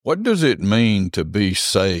What does it mean to be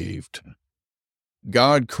saved?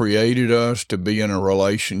 God created us to be in a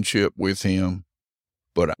relationship with Him,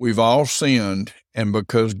 but we've all sinned, and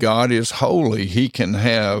because God is holy, He can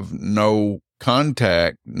have no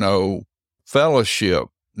contact, no fellowship,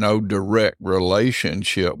 no direct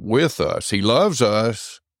relationship with us. He loves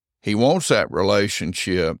us. He wants that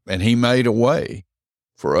relationship, and He made a way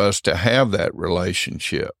for us to have that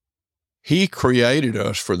relationship. He created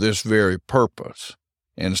us for this very purpose.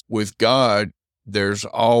 And with God, there's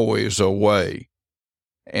always a way.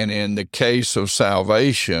 And in the case of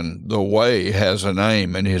salvation, the way has a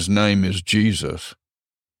name, and His name is Jesus.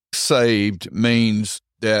 Saved means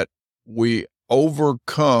that we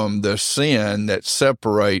overcome the sin that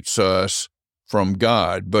separates us from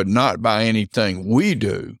God, but not by anything we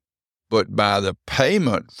do, but by the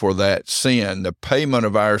payment for that sin, the payment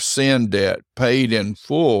of our sin debt paid in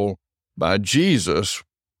full by Jesus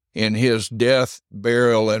in His death,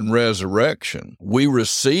 burial, and resurrection. We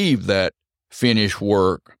receive that finished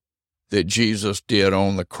work that Jesus did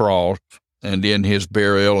on the cross and in His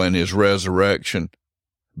burial and His resurrection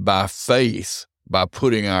by faith, by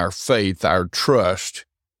putting our faith, our trust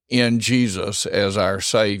in Jesus as our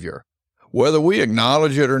Savior. Whether we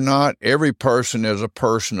acknowledge it or not, every person is a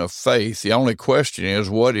person of faith. The only question is,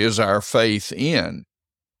 what is our faith in?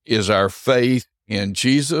 Is our faith in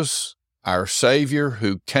Jesus, our Savior,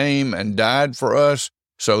 who came and died for us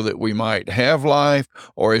so that we might have life,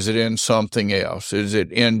 or is it in something else? Is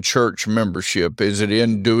it in church membership? Is it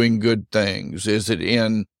in doing good things? Is it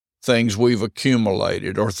in things we've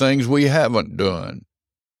accumulated or things we haven't done?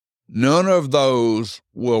 None of those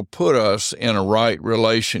will put us in a right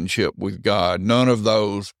relationship with God. None of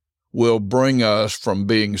those will bring us from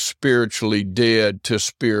being spiritually dead to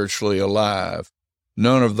spiritually alive.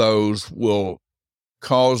 None of those will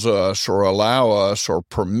cause us or allow us or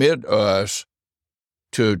permit us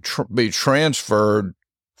to be transferred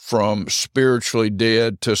from spiritually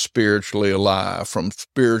dead to spiritually alive, from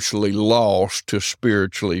spiritually lost to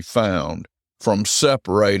spiritually found, from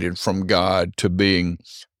separated from God to being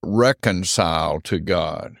reconciled to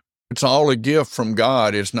God. It's all a gift from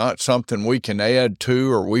God. It's not something we can add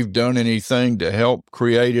to or we've done anything to help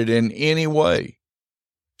create it in any way.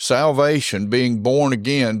 Salvation, being born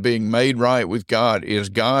again, being made right with God, is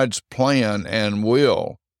God's plan and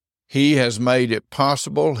will. He has made it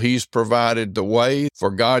possible. He's provided the way. For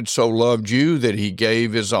God so loved you that He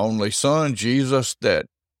gave His only Son, Jesus, that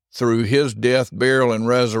through His death, burial, and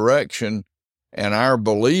resurrection, and our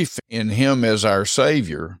belief in Him as our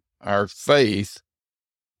Savior, our faith,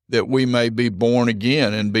 that we may be born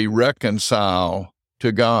again and be reconciled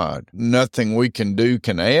to God. Nothing we can do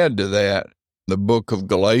can add to that. The book of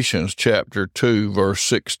Galatians, chapter 2, verse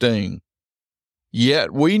 16.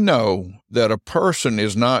 Yet we know that a person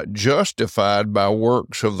is not justified by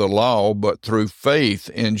works of the law, but through faith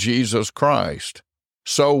in Jesus Christ.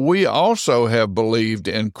 So we also have believed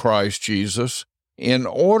in Christ Jesus, in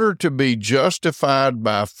order to be justified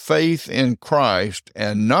by faith in Christ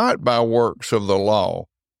and not by works of the law,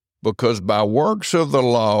 because by works of the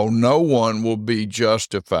law no one will be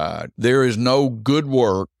justified. There is no good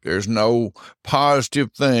work, there's no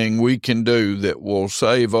positive thing we can do that will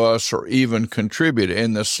save us or even contribute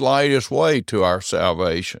in the slightest way to our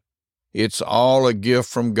salvation. It's all a gift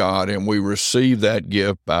from God, and we receive that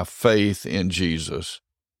gift by faith in Jesus.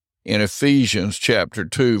 In Ephesians chapter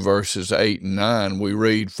 2, verses 8 and 9, we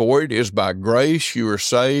read, "For it is by grace you are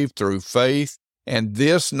saved through faith, and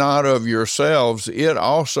this not of yourselves, it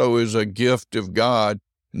also is a gift of God,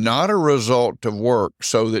 not a result of work,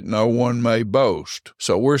 so that no one may boast."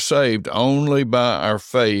 So we're saved only by our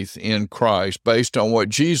faith in Christ, based on what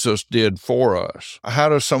Jesus did for us. How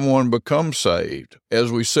does someone become saved?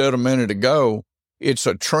 As we said a minute ago, it's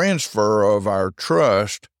a transfer of our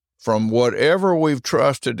trust from whatever we've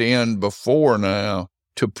trusted in before now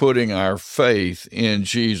to putting our faith in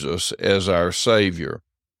Jesus as our Savior.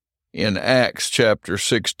 In Acts chapter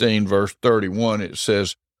 16, verse 31, it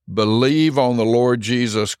says, "Believe on the Lord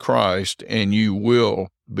Jesus Christ, and you will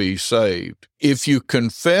be saved." If you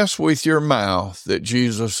confess with your mouth that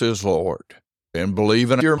Jesus is Lord and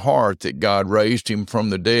believe in your heart that God raised Him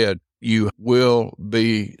from the dead, you will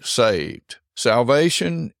be saved.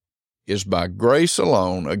 Salvation is by grace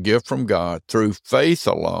alone, a gift from God, through faith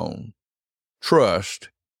alone, trust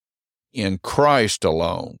in Christ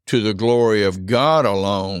alone, to the glory of God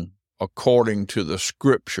alone, according to the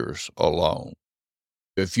Scriptures alone.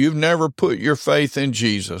 If you've never put your faith in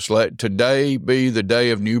Jesus, let today be the day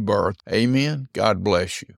of new birth. Amen. God bless you.